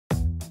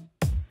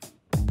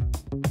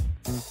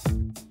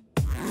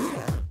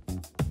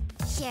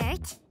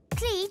shirt,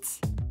 cleats,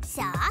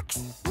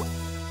 socks.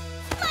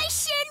 My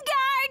shin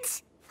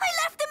guards! I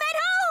left them at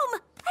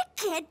home! I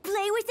can't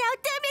play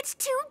without them, it's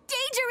too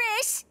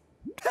dangerous!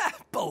 Ha!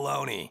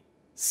 Baloney.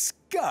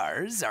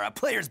 Scars are a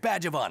player's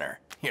badge of honor.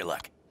 Here,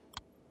 look.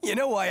 You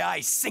know why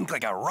I sink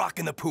like a rock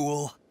in the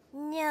pool?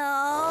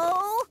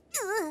 No.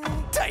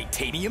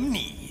 Titanium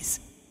knees.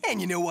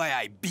 And you know why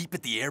I beep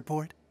at the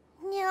airport?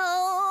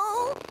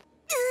 No.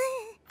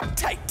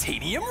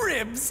 Titanium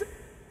ribs.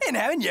 And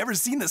haven't you ever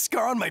seen the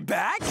scar on my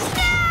back?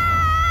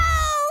 No!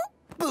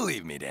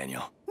 Believe me,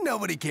 Daniel,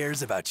 nobody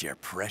cares about your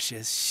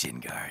precious shin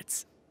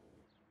guards.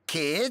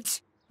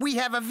 Kids, we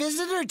have a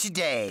visitor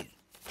today.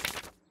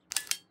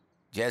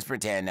 Just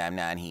pretend I'm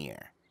not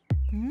here.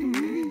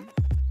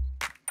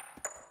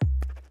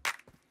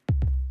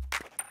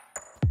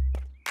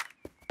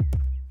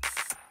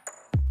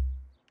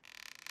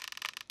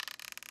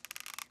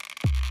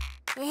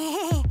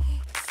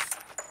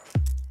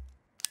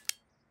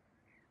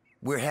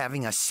 We're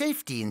having a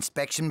safety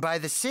inspection by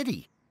the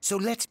city, so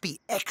let's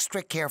be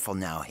extra careful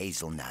now,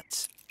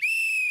 hazelnuts.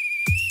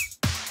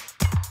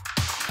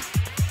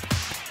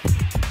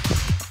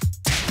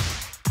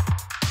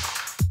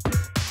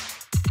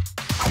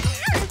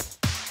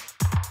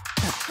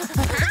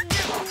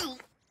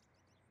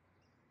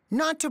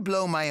 Not to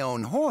blow my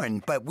own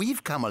horn, but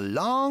we've come a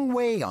long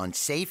way on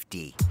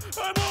safety.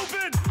 I'm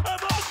open! I'm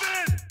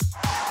open!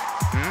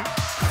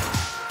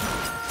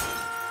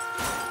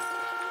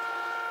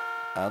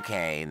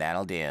 Okay,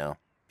 that'll do.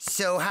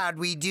 So how'd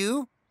we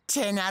do?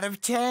 10 out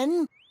of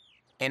 10?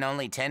 In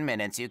only 10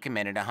 minutes, you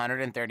committed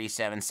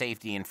 137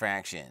 safety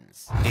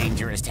infractions.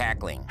 Dangerous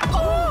tackling.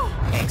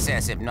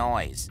 Excessive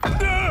noise.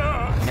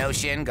 No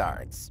shin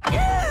guards.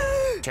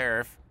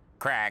 Turf,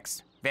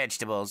 cracks,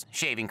 vegetables,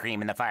 shaving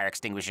cream in the fire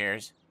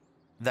extinguishers.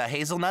 The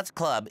Hazelnuts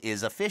Club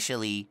is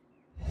officially...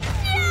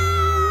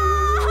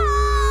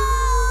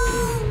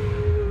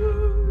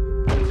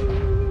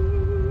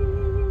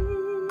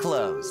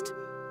 closed.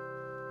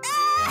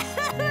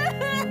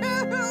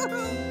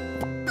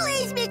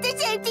 Please, Mr.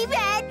 Safety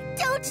Man,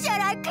 don't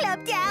shut our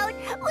club down.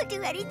 We'll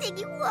do anything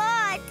you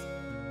want.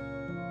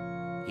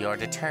 Your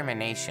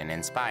determination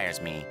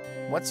inspires me.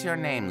 What's your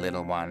name,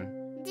 little one?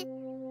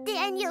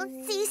 Daniel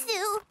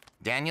Sissou.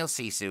 Daniel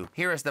Sissou,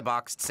 here is the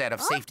boxed set of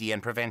safety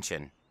and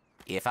prevention.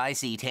 If I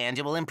see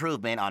tangible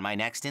improvement on my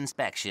next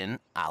inspection,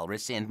 I'll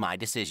rescind my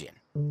decision.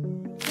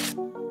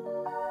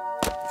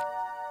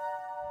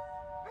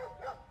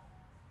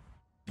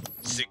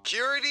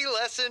 Security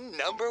lesson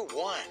number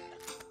 1.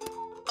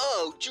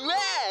 Oh,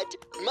 drat!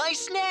 My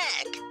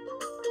snack!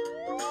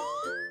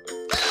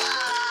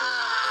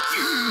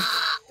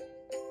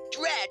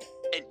 Drat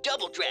and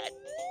double drat.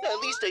 At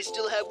least I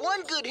still have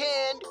one good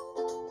hand.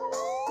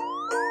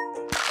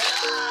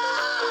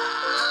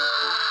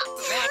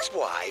 That's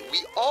why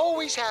we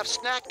always have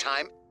snack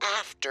time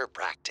after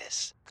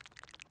practice.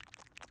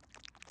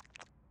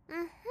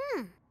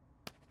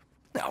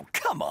 Oh,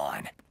 come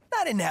on.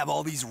 I didn't have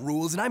all these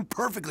rules, and I'm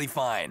perfectly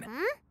fine.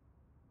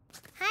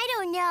 I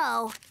don't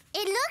know.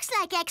 It looks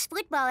like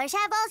ex-footballers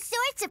have all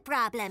sorts of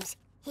problems.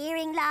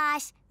 Hearing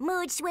loss,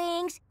 mood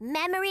swings,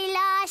 memory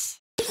loss.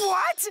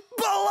 What?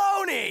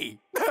 Baloney!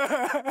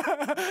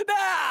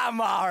 Nah, I'm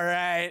all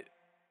right.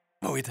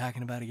 What are we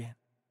talking about again?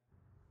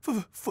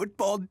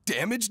 Football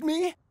damaged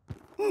me?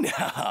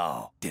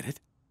 No. Did it?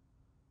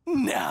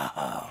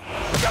 No.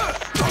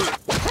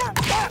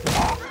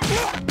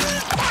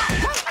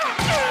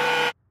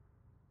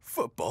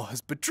 Football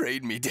has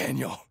betrayed me,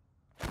 Daniel.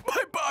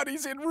 My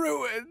body's in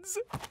ruins.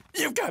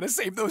 You've got to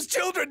save those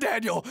children,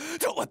 Daniel.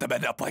 Don't let them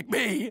end up like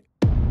me.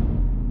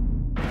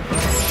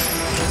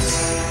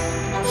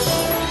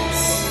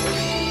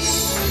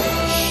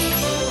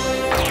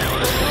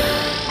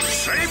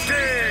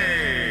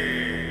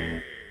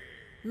 Safety!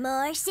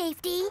 More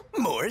safety?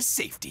 More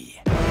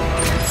safety.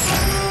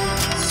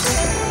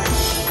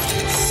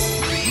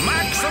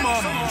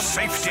 Maximum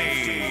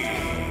safety!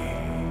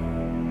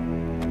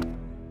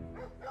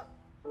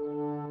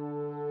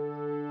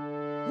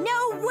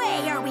 No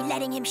way are we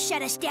letting him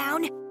shut us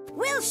down.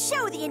 We'll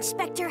show the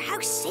inspector how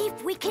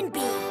safe we can be.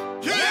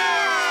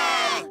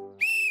 Yeah!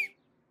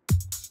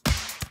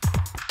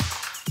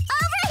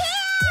 Over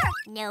here!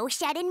 No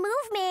sudden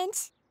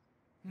movements.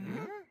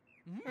 Over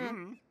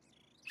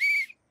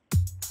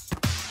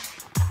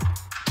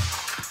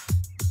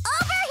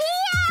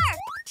here!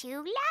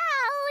 Too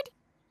loud.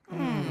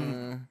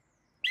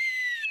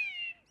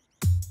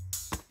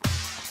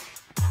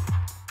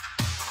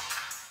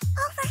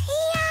 Over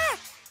here!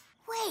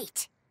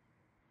 Wait.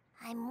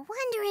 I'm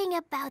wondering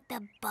about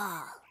the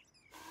ball.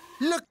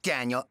 Look,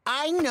 Daniel,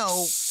 I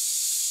know...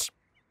 Shh.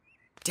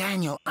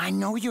 Daniel, I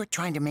know you're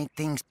trying to make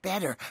things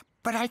better,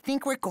 but I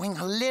think we're going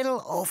a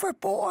little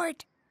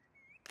overboard.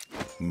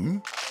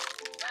 And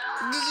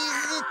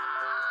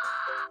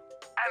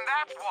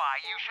that's why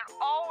you should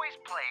always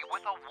play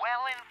with a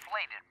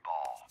well-inflated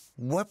ball.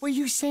 What were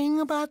you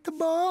saying about the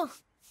ball?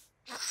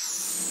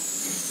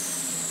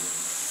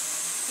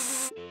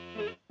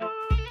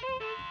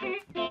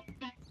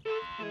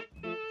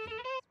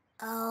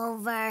 Oh,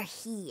 over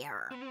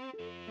here.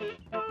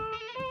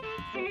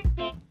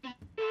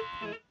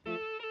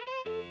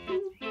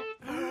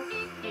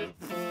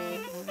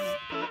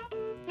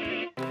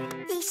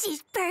 This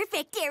is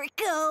perfect,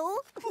 Erico.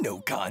 No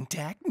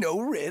contact,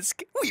 no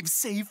risk. We've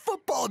saved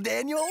football,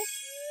 Daniel.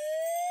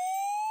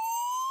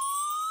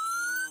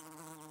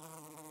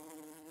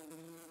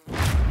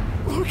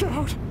 Look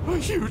out! A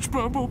huge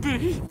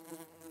bumblebee!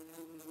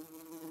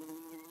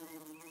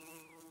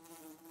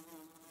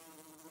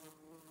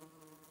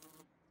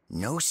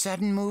 No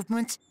sudden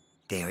movements.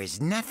 There is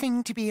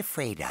nothing to be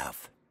afraid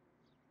of.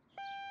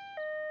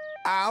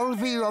 I'll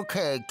be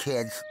okay,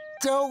 kids.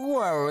 Don't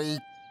worry.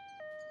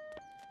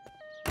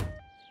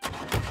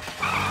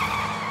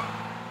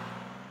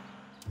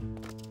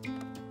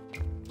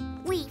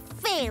 We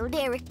failed,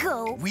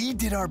 Erico. We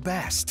did our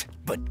best,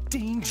 but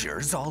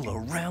danger's all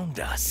around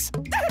us.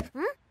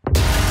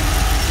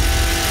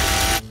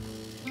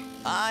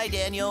 Hi,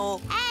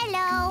 Daniel.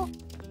 Hello.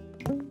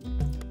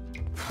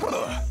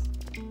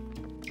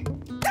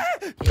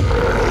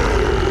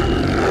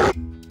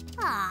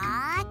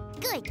 Aw,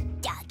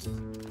 good doggy.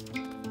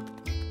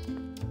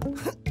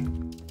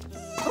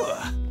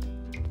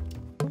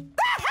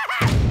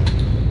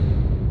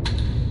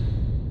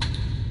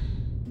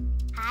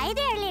 Hi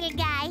there, little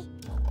guy.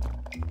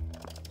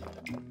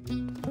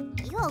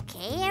 You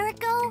okay,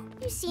 Erico?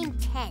 You seem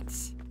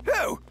tense.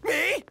 Who?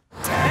 Me?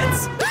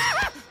 Tense?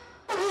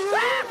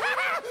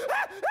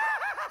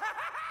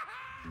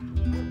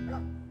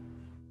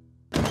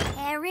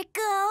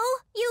 Erico,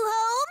 you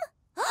home?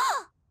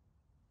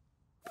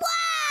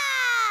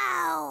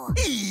 Wow!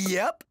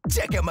 Yep.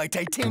 Check out my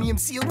titanium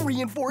sealed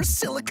reinforced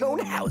silicone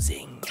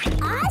housing.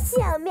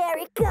 Awesome,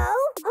 Erico!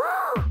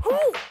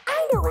 Hey,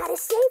 I know how to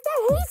save the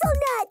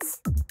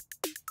hazelnuts!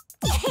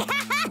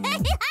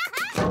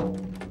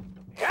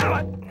 Come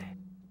on.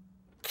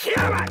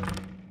 Come on.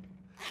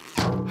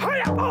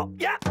 Hurry up. Oh,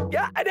 yeah,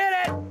 I did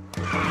it.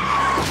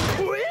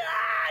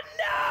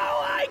 No,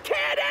 I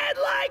can't end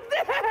like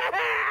this.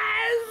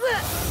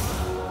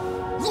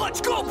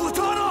 Let's go,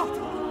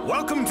 Platana.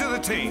 Welcome to the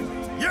team.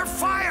 You're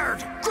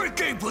fired. Great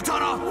game,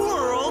 Platana.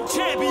 World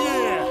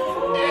champion.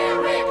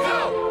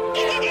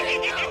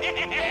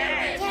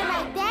 You're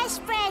my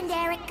best friend,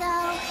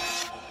 Erico.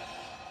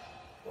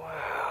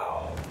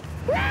 Wow.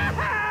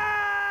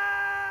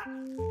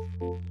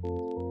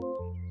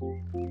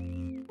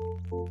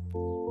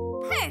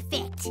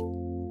 Perfect.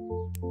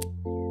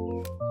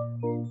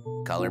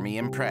 Color me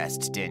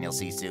impressed, Daniel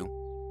Sissou.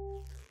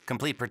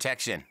 Complete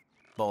protection.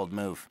 Bold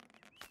move.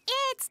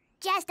 It's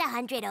just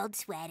 100 old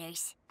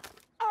sweaters.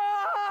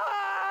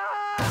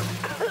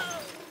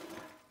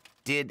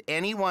 Did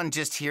anyone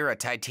just hear a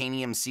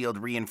titanium-sealed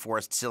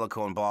reinforced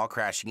silicone ball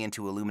crashing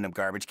into aluminum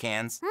garbage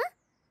cans?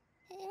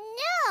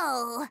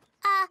 No.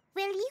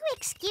 Will you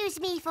excuse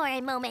me for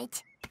a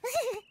moment?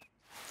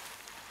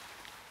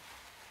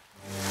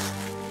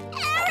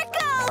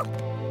 Erico!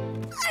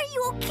 Are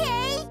you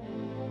okay?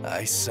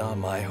 I saw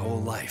my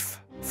whole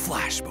life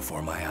flash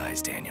before my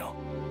eyes, Daniel.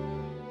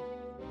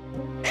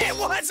 It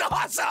was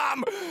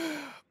awesome!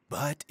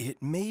 But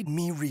it made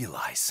me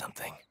realize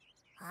something.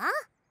 Huh?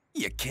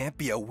 You can't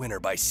be a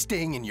winner by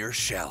staying in your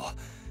shell.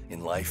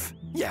 In life,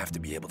 you have to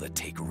be able to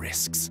take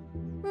risks.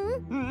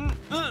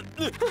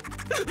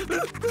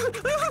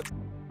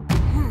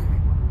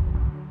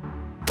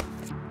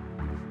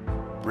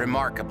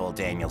 Remarkable,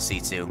 Daniel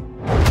Sissou.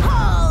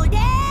 Hold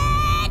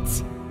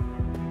it!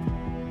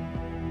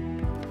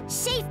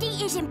 Safety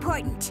is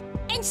important,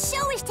 and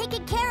so is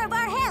taking care of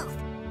our health.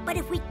 But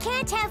if we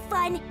can't have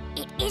fun,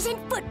 it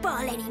isn't football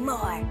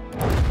anymore.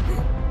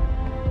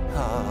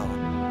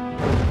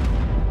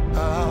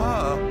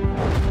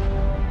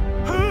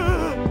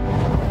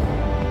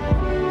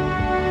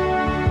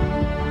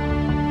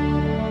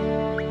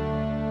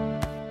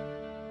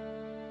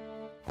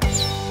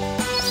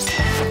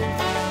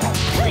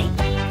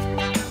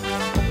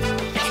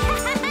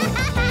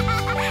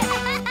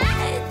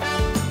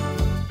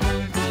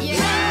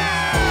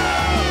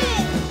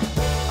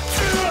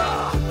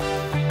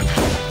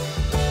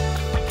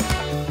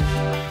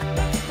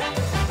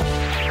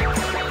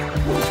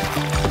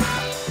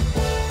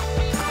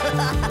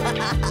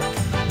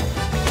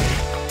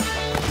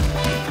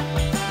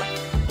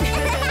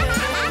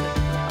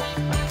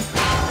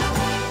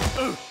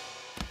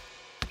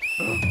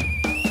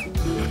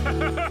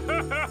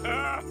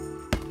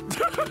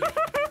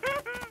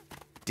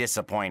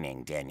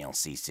 Disappointing, Daniel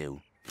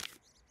Sissou.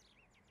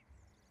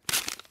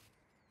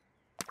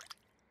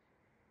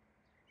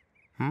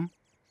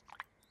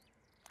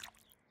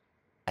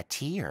 A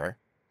tear?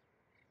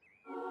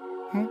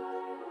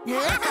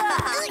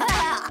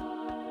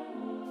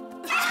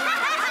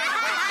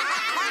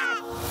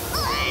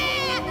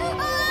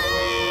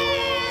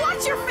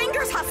 Watch your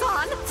fingers,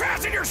 Hassan!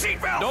 Fasten your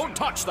seatbelt! Don't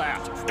touch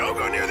that! Don't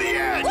go near the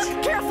edge!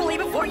 Look carefully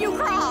before you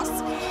cross!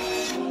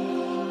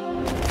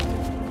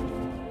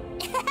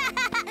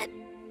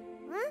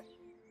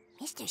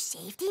 Mr.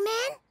 Safety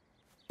Man?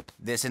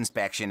 This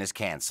inspection is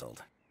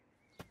canceled.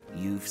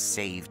 You've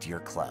saved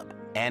your club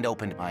and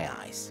opened my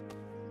eyes.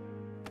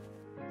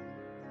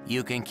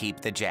 You can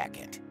keep the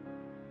jacket.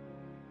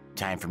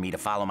 Time for me to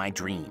follow my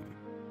dream,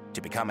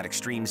 to become an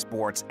extreme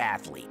sports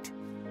athlete.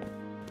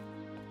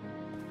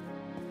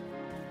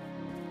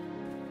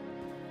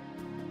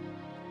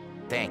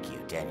 Thank you,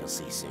 Daniel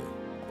Sissou.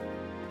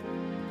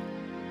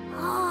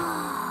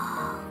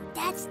 Oh,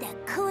 that's the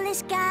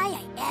coolest guy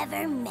I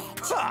ever met.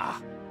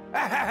 Ha!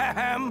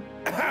 Ahem.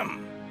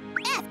 Ahem.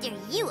 After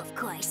you, of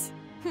course.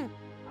 Stop!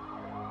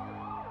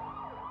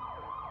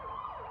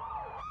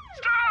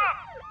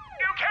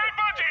 You can't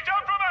bungee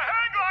jump from a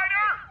hang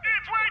glider!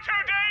 It's way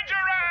too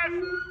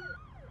dangerous!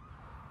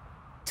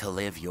 To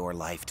live your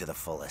life to the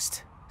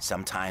fullest,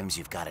 sometimes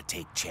you've got to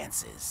take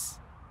chances.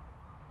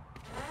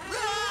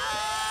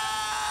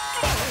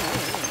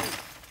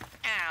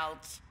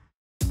 Ouch.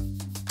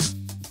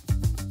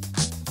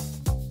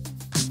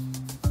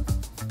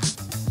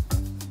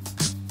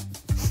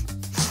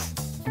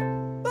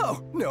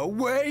 Oh, no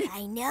way!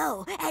 I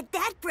know. At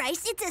that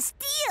price, it's a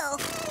steal.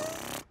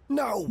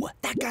 No!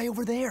 That guy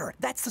over there!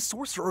 That's the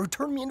sorcerer who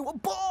turned me into a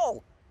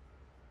ball!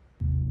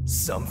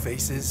 Some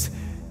faces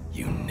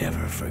you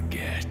never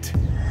forget.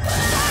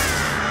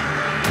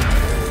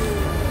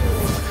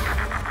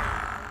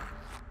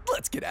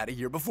 Let's get out of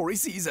here before he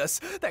sees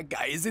us. That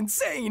guy is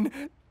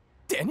insane.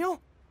 Daniel?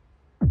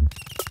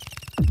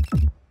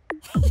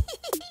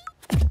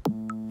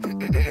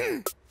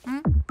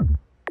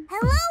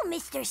 Hello,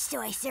 Mr.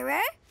 Sorcerer.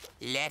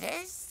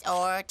 Lettuce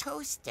or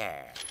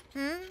toaster?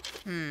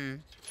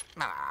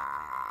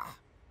 Ah.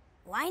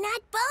 Why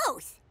not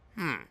both?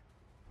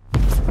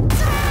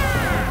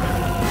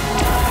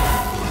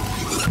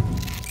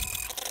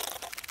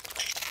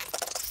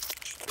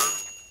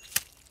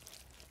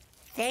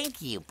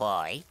 Thank you,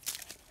 boy.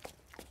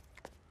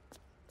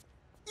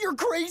 You're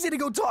crazy to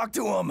go talk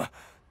to him. I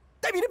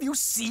mean, have you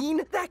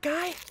seen that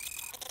guy?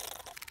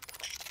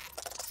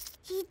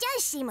 He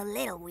does seem a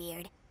little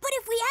weird. But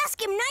if we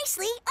ask him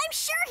nicely, I'm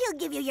sure he'll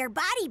give you your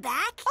body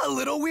back. A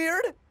little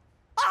weird?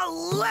 A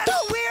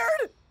little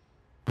weird?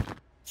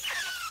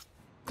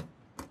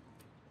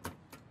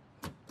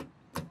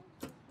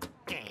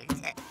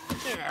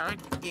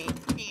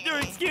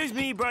 Excuse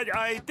me, but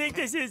I think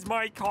this is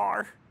my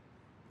car.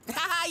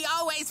 I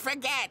always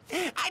forget.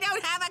 I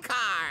don't have a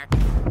car.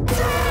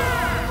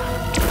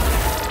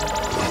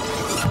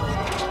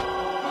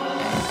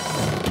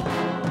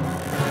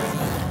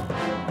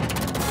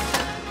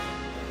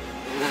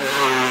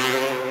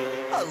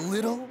 A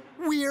little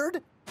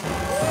weird?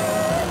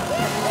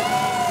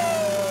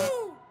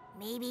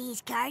 Maybe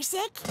he's car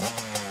sick?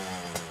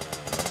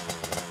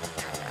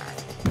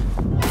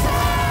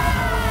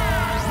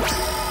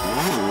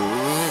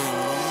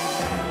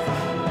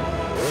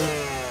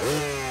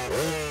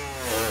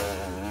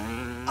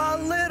 A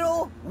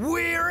little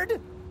weird?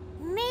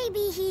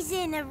 Maybe he's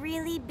in a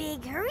really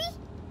big hurry?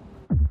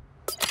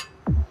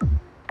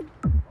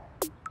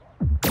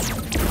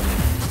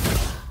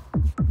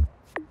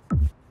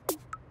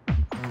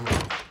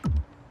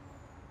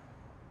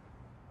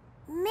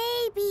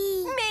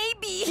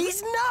 Maybe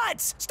he's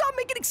nuts! Stop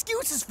making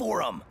excuses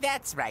for him!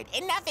 That's right.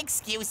 Enough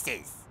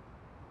excuses.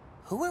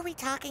 Who are we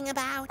talking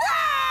about?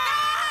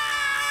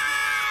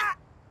 Ah!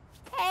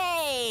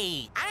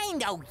 Hey, I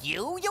know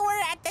you. You were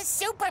at the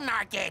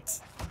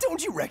supermarket.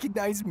 Don't you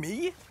recognize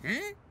me?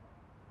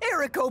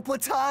 Erico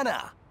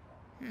Platana.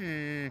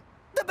 The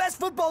best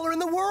footballer in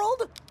the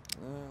world?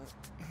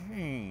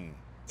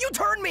 You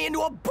turned me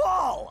into a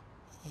ball!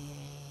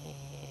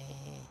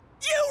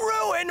 You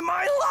ruined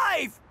my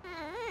life!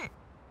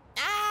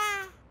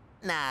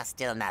 Nah,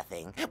 still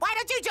nothing. Why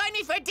don't you join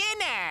me for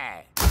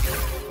dinner?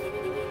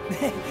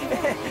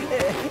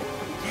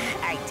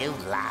 I do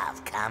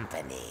love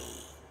company.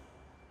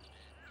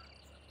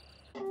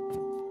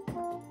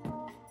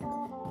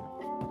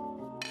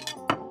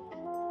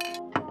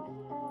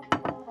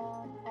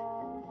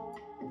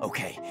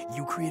 Okay,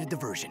 you create a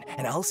diversion,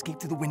 and I'll escape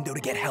through the window to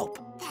get help.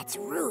 That's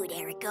rude,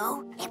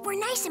 Erico. If we're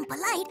nice and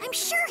polite, I'm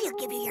sure he'll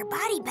give you your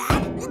body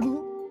back.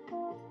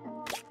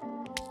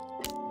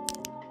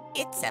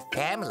 It's a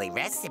family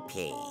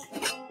recipe.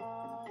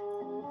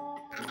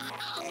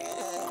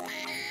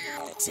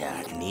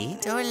 Dark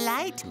meat or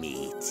light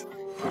meat?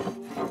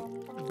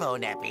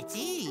 Bon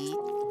appetit.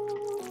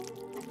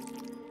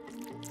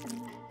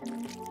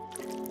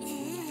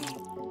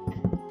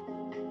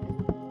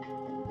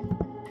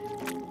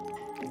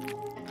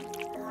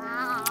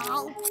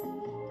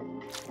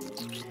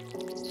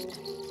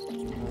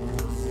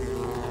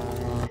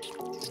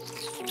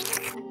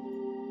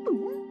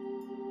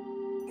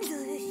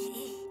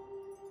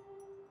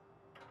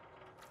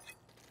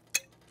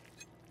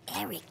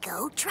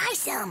 Erico, try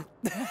some.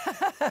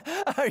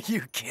 Are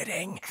you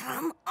kidding?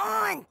 Come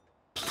on.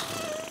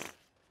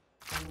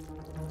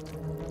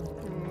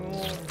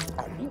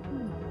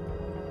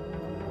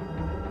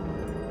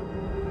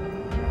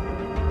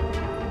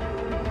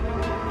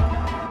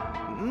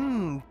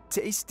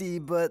 Tasty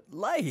but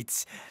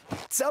light.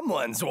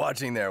 Someone's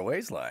watching their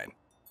waistline.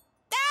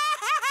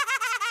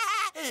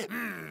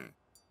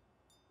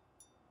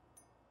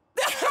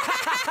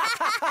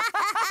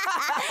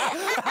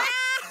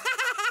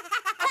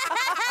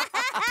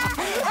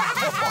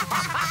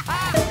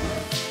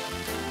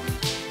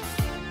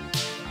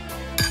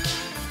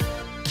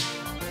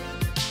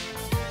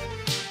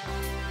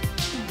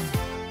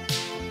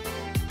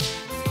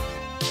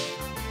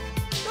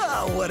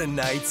 Oh, what a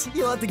night.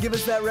 You'll have to give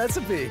us that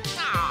recipe.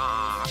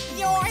 Aw,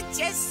 you're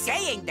just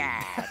saying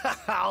that.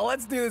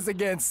 Let's do this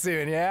again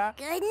soon, yeah?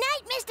 Good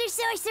night, Mr.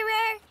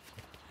 Sorcerer.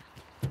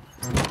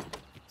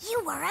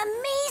 You are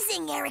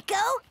amazing,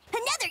 Erico.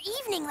 Another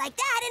evening like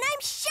that, and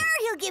I'm sure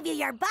he'll give you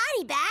your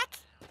body back.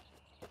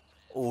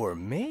 Or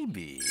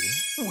maybe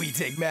we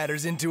take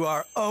matters into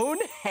our own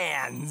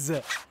hands.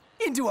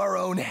 Into our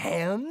own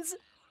hands?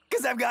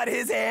 'Cause I've got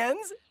his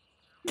hands.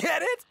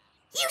 Get it?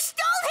 You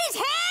stole his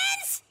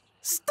hands?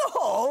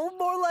 Stole?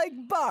 More like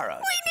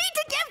borrowed. We need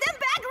to give them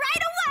back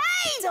right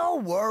away!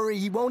 Don't worry,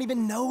 he won't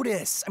even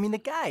notice. I mean, the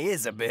guy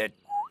is a bit...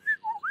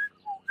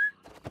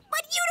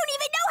 But you don't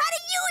even know how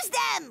to use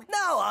them!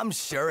 No, I'm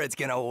sure it's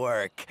gonna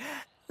work.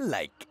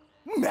 Like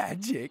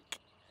magic.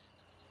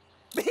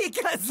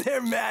 Because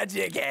they're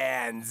magic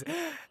hands.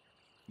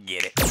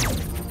 Get it?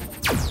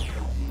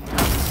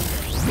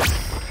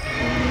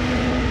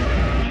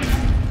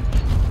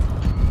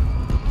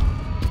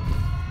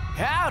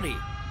 Howdy!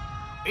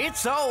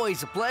 It's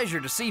always a pleasure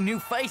to see new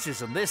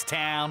faces in this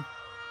town.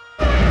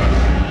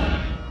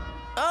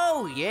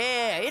 Oh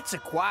yeah, it's a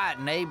quiet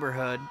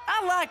neighborhood.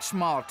 I like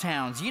small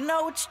towns, you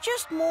know, it's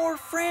just more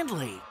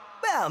friendly.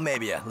 Well,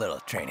 maybe a little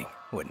training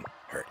wouldn't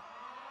hurt.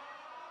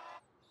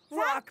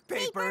 Rock,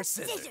 paper,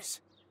 scissors.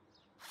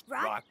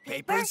 Rock,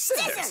 paper,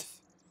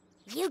 scissors!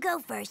 You go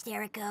first,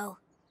 Erico.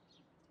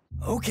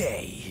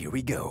 Okay, here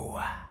we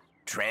go.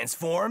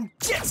 Transform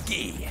jet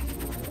ski.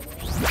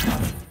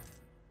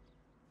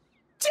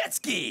 Jet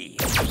ski.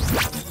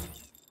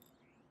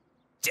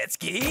 Jet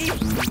ski.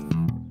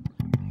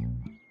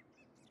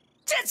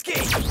 Jet ski.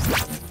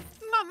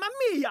 Mamma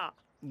mia!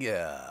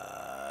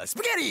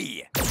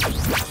 Spaghetti.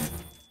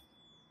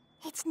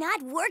 It's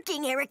not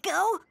working,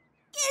 Erico.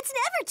 It's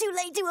never too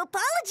late to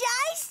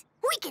apologize.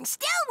 We can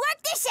still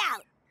work this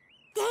out.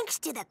 Thanks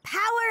to the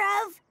power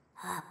of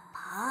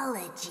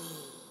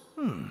apology.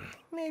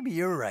 Maybe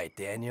you're right,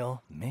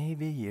 Daniel.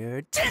 Maybe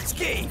you're jet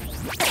ski.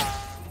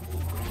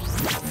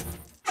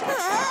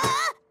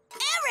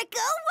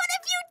 Erico, what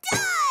have you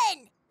done?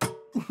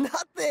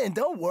 Nothing.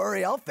 Don't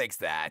worry. I'll fix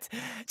that.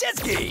 Jet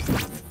ski.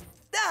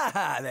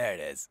 Ah, there it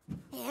is.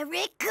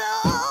 Erico!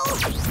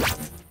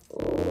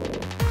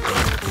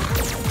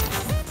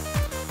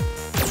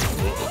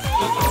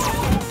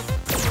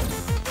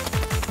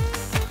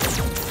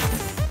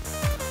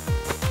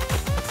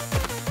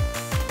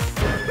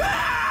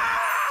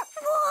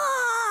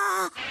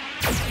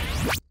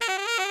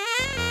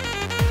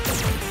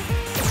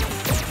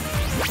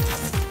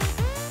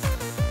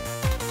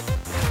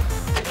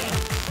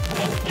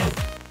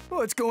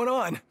 What's going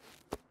on?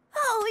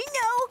 Oh,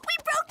 no! We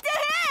broke the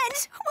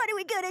hands! What are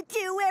we gonna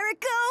do,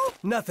 Erico?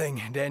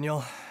 Nothing,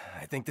 Daniel.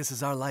 I think this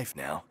is our life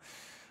now.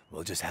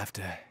 We'll just have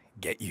to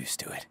get used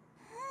to it.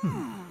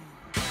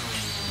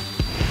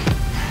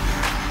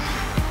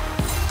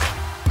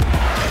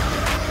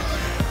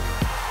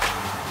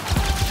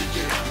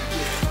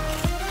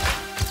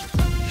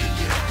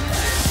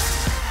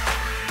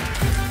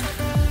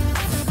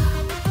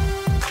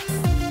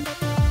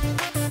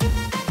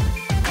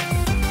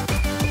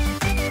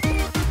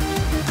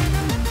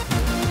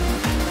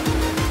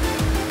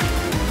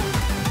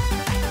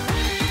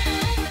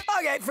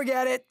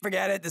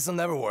 Forget it. This'll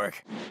never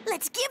work.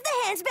 Let's give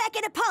the hands back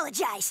and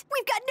apologize.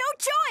 We've got no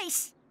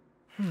choice.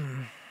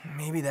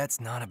 Maybe that's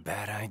not a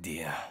bad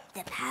idea.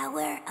 The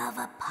power of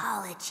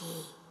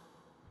apology.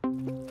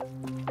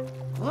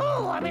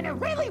 Ooh, I'm in a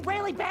really,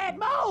 really bad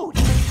mood.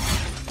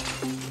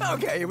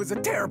 Okay, it was a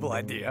terrible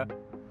idea.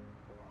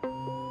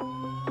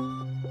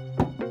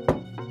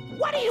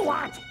 What do you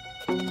want?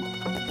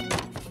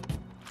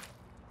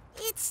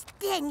 It's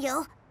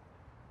Daniel.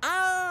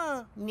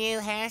 Oh, new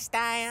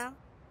hairstyle?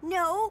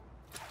 No.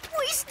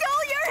 We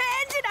stole your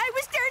hands and I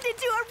was turned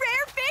into a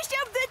rare fish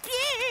of the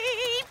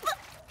deep.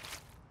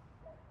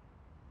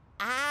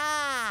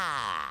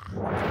 Ah.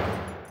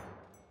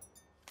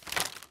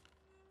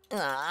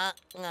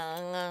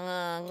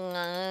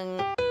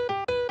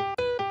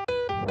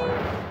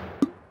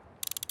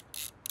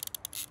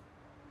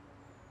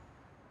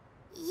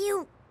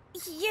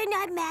 You're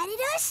not mad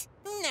at us?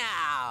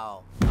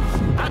 No.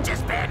 I'll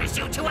just banish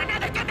you to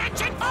another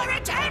dimension for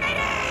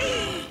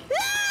eternity!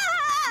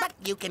 But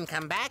you can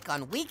come back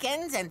on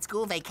weekends and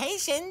school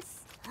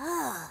vacations.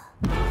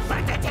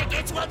 But the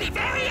tickets will be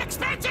very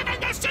expensive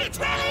and the seats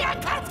really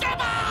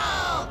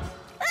uncomfortable!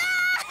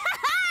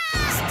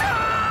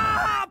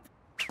 Stop!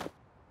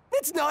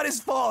 It's not his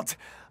fault.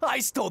 I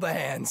stole the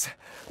hands.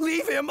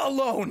 Leave him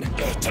alone.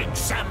 It takes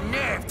some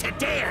nerve to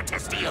dare to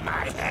steal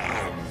my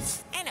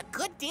hands. And a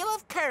good deal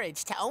of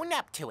courage to own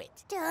up to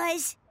it.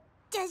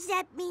 Does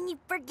that mean you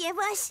forgive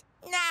us?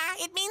 Nah,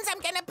 it means I'm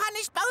gonna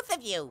punish both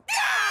of you.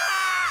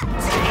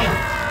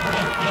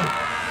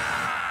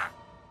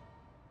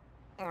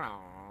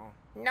 Oh,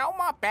 no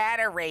more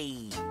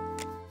battery.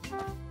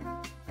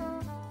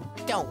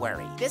 Don't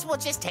worry, this will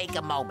just take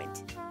a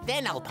moment.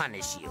 Then I'll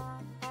punish you.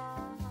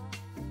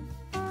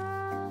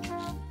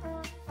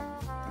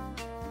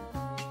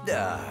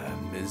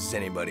 Is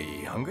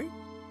anybody hungry?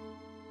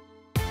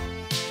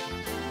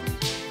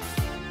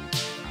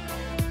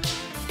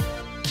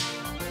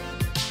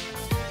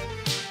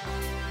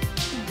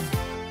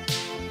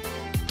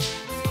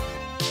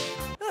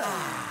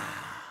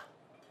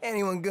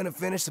 Anyone gonna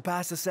finish the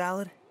pasta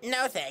salad?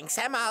 No thanks,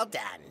 I'm all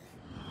done.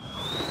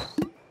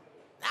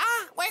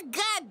 Ah, we're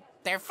good.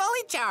 They're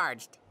fully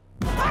charged.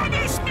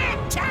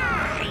 Punishment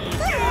time!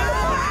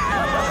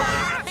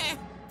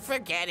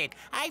 Forget it.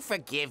 I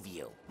forgive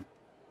you.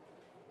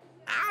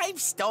 I've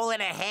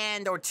stolen a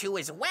hand or two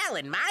as well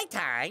in my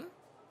time.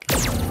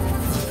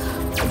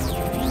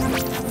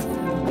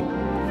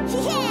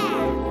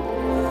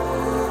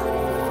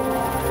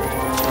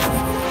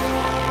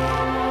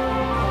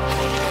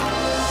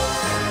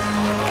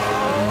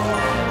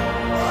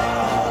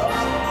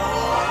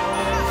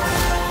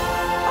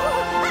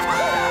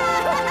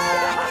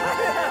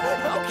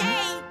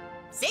 Okay,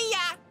 see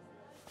ya.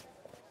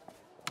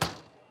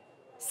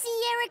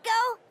 See,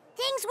 Erico?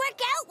 Things work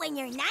out when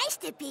you're nice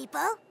to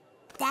people.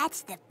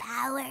 That's the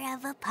power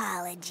of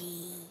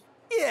apology.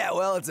 Yeah,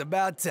 well, it's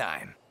about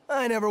time.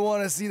 I never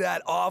want to see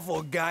that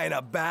awful guy in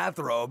a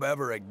bathrobe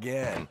ever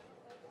again.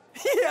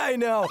 Yeah, I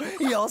know.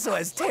 He also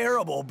has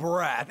terrible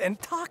breath,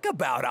 and talk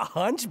about a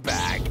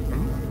hunchback.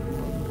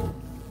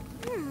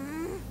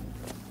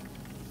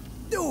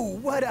 Oh,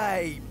 what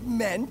I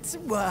meant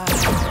was...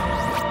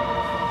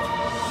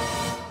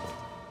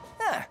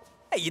 Huh.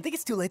 Hey, you think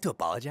it's too late to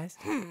apologize?